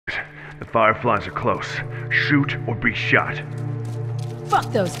The Fireflies are close. Shoot or be shot.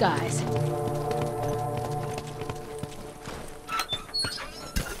 Fuck those guys.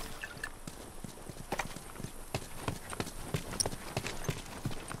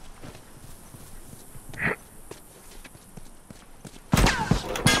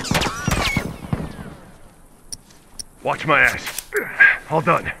 Watch my ass. All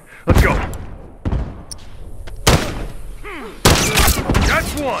done. Let's go.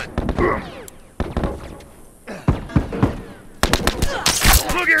 That's one!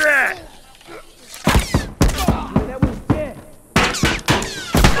 Look at that! That was dead.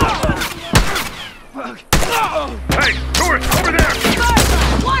 Hey, tourist, over there!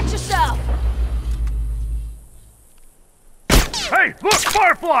 Firefly, watch yourself! Hey, look,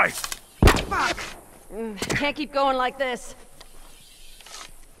 Firefly! Can't keep going like this.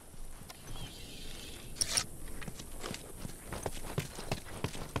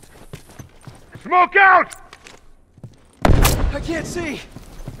 Smoke out! I can't see.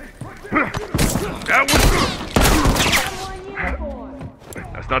 That was...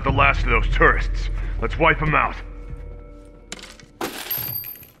 That's not the last of those tourists. Let's wipe them out.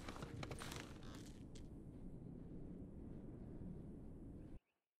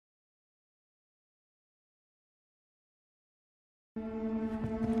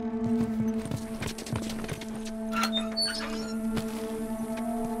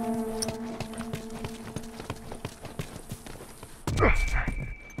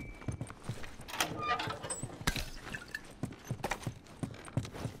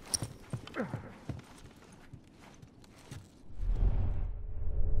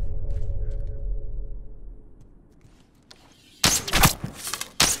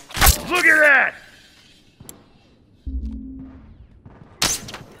 Look at that!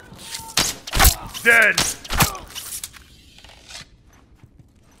 Dead!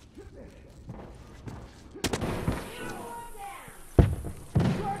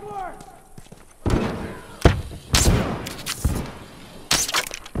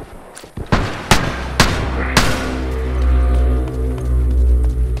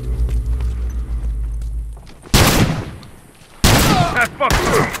 That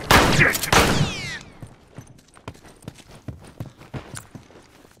fucker! Shit!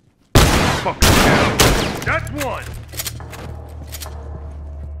 Fuck hell. That's one!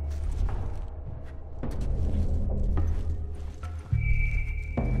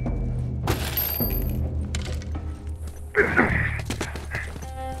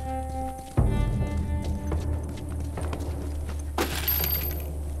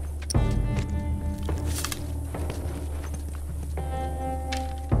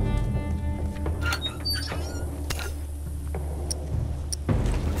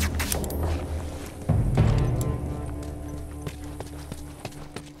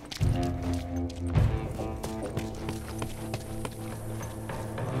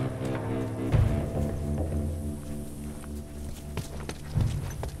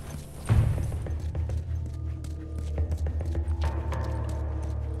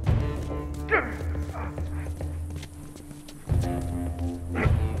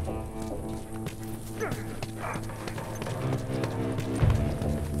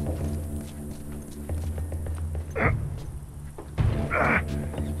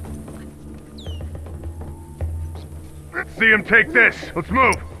 See him take this. Let's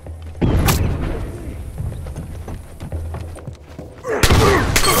move.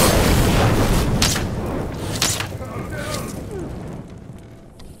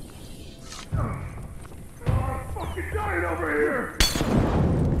 Fucking dying over here.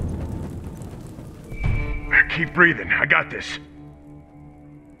 Keep breathing. I got this.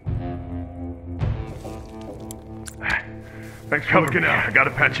 Thanks for looking out. I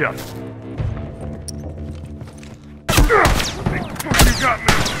gotta patch up. You got me!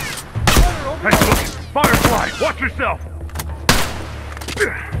 Hey, look! Firefly! Watch yourself!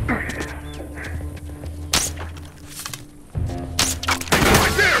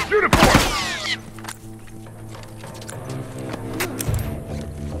 Right there! Shoot it for him!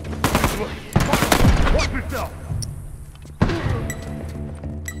 Look! Watch yourself!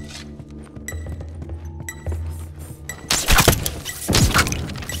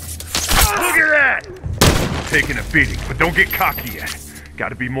 Look at that! Taking a beating, but don't get cocky yet.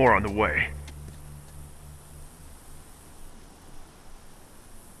 Gotta be more on the way.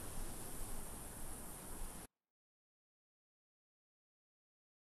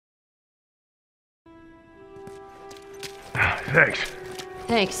 Thanks.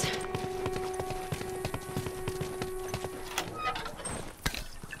 Thanks.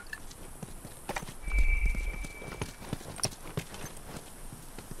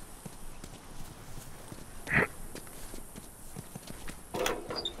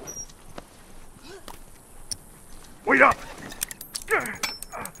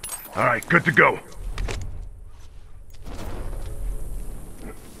 All right, good to go.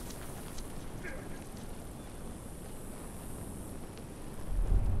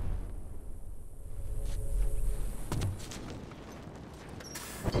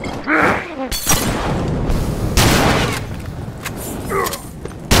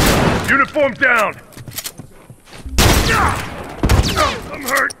 Uniform down! I'm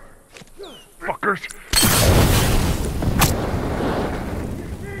hurt! Fuckers!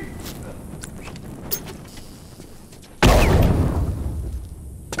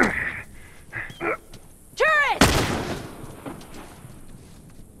 Turret!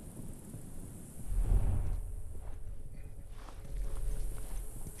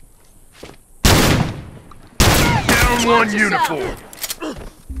 Down one Watch yourself. uniform!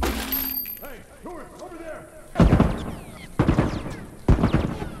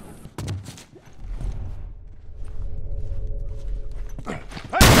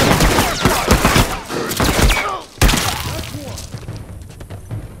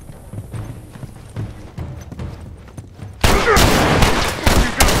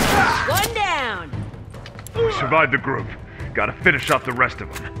 One down. We survived the group. Gotta finish off the rest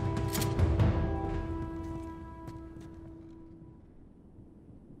of them.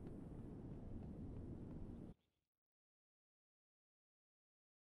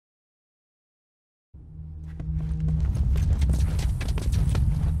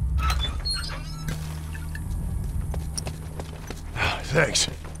 Thanks.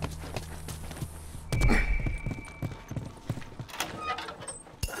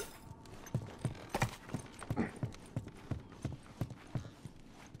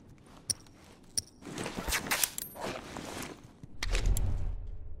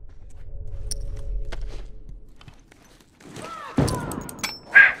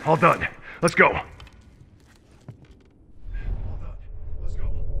 All done. Let's go.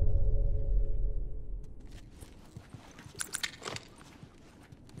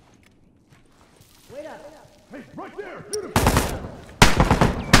 Wait up. Hey, right there!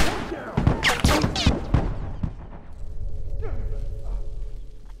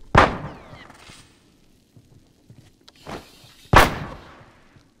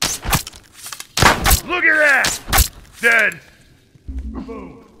 Look at that! Dead.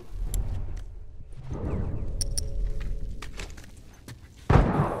 Boom.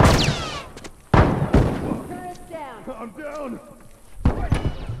 Turret's down. I'm down.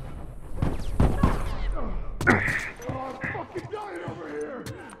 I'm fucking dying over here.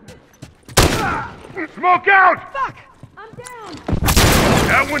 Smoke out! Fuck! I'm down.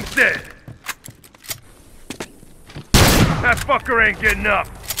 That one's dead. That fucker ain't getting up.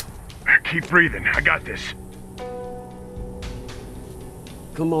 Keep breathing. I got this.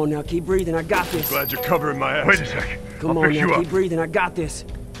 Come on now, keep breathing, I got this. Glad you're covering my ass. Wait a sec. Come I'll on fix you now, up. keep breathing, I got this.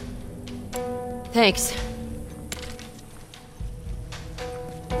 Thanks.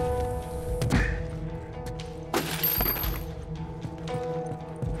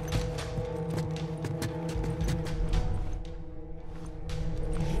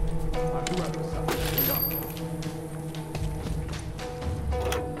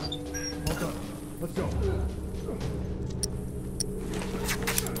 Let's go.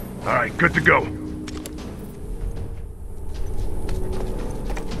 All right, good to go.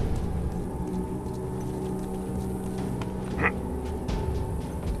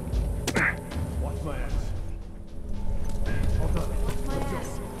 Watch my ass. All done. My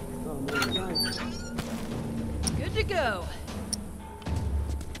ass. Oh man, guys. Good to go.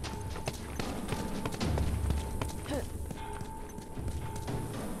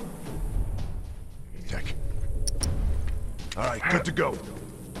 Tech. All right, good to go.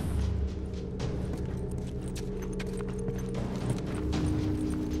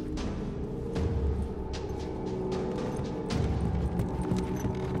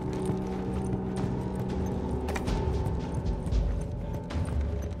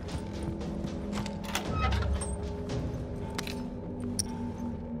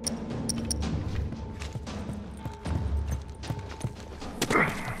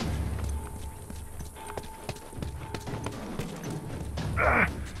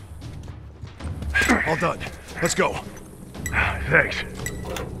 All done. Let's go. Thanks.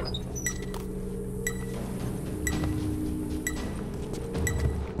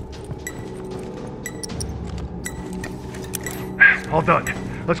 All done.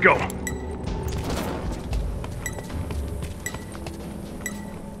 Let's go.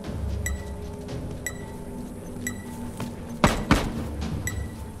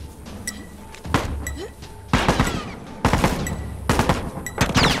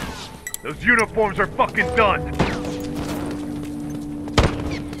 Those uniforms are fucking done.